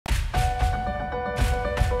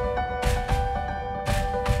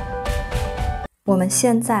我们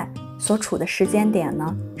现在所处的时间点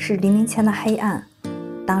呢，是黎明前的黑暗。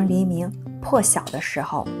当黎明破晓的时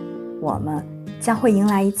候，我们将会迎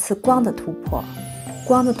来一次光的突破。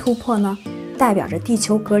光的突破呢，代表着地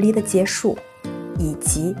球隔离的结束，以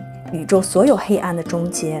及宇宙所有黑暗的终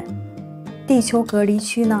结。地球隔离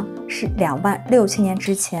区呢，是26000年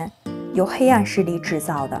之前由黑暗势力制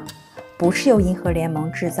造的，不是由银河联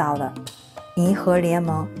盟制造的。银河联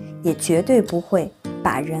盟也绝对不会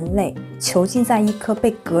把人类囚禁在一颗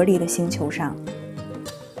被隔离的星球上。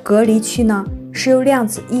隔离区呢，是由量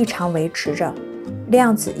子异常维持着，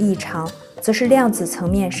量子异常则是量子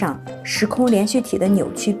层面上时空连续体的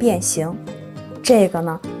扭曲变形。这个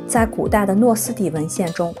呢，在古代的诺斯底文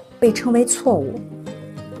献中被称为错误。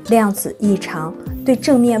量子异常对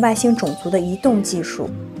正面外星种族的移动技术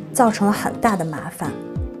造成了很大的麻烦。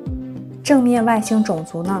正面外星种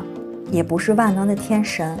族呢，也不是万能的天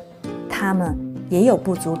神，他们也有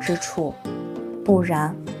不足之处，不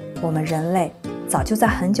然我们人类早就在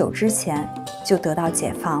很久之前就得到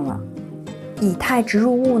解放了。以太植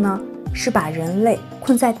入物呢，是把人类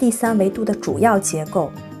困在第3维度的主要结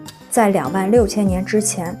构。在26000年之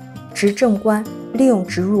前，执政官利用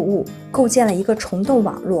植入物构建了一个虫洞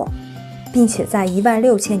网络，并且在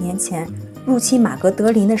16000年前入侵马格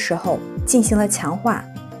德林的时候进行了强化。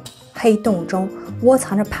黑洞中窝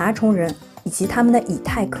藏着爬虫人以及他们的以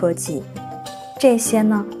太科技，这些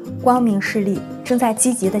呢，光明势力正在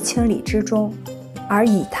积极的清理之中。而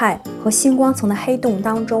以太和星光层的黑洞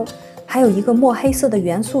当中，还有一个墨黑色的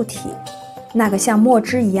元素体，那个像墨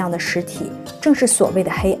汁一样的实体正是所谓的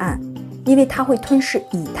黑暗，因为它会吞噬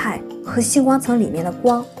以太和星光层里面的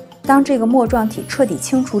光。当这个墨状体彻底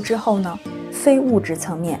清除之后呢，非物质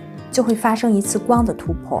层面就会发生一次光的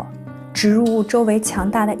突破。植入物周围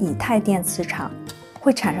强大的以太电磁场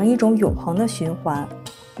会产生一种永恒的循环，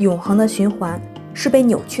永恒的循环是被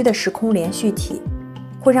扭曲的时空连续体，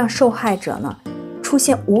会让受害者呢出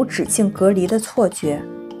现无止境隔离的错觉。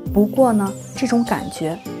不过呢，这种感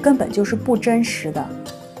觉根本就是不真实的。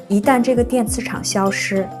一旦这个电磁场消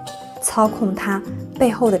失，操控它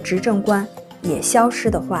背后的执政官也消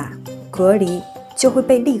失的话，隔离就会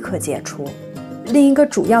被立刻解除。另一个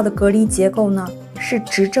主要的隔离结构呢，是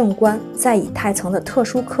执政官在以太层的特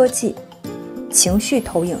殊科技——情绪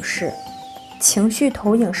投影室。情绪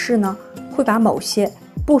投影室呢，会把某些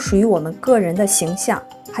不属于我们个人的形象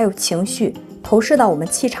还有情绪投射到我们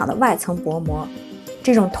气场的外层薄膜。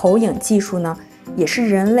这种投影技术呢，也是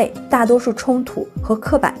人类大多数冲突和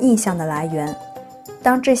刻板印象的来源。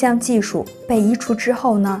当这项技术被移除之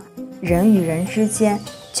后呢，人与人之间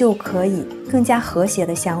就可以更加和谐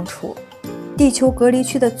的相处。地球隔离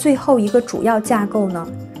区的最后一个主要架构呢，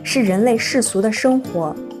是人类世俗的生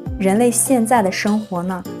活。人类现在的生活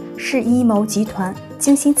呢，是阴谋集团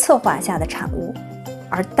精心策划下的产物，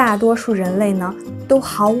而大多数人类呢，都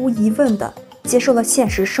毫无疑问地接受了现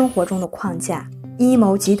实生活中的框架。阴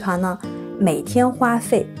谋集团呢，每天花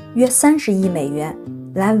费约30亿美元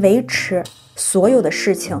来维持所有的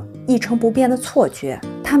事情一成不变的错觉。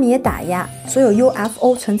他们也打压所有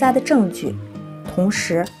UFO 存在的证据，同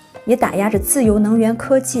时也打压着自由能源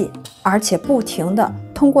科技，而且不停地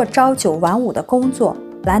通过朝9晚5的工作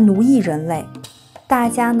来奴役人类。大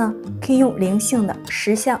家呢，可以用灵性的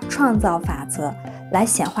10项创造法则来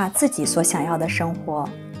显化自己所想要的生活。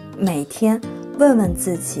每天问问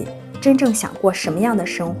自己真正想过什么样的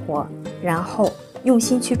生活，然后用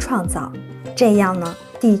心去创造，这样呢，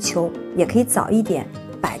地球也可以早一点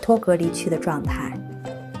摆脱隔离区的状态。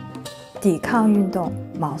抵抗运动、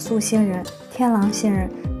昴宿星人、天狼星人、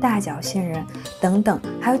大角星人等等，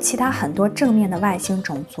还有其他很多正面的外星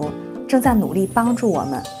种族正在努力帮助我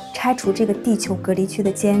们拆除这个地球隔离区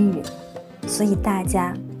的监狱，所以大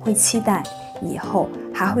家会期待以后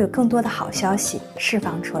还会有更多的好消息释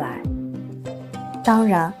放出来。当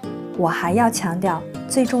然，我还要强调，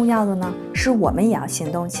最重要的呢，是我们也要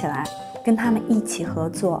行动起来，跟他们一起合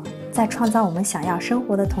作，在创造我们想要生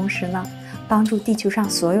活的同时呢，帮助地球上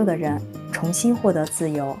所有的人重新获得自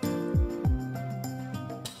由。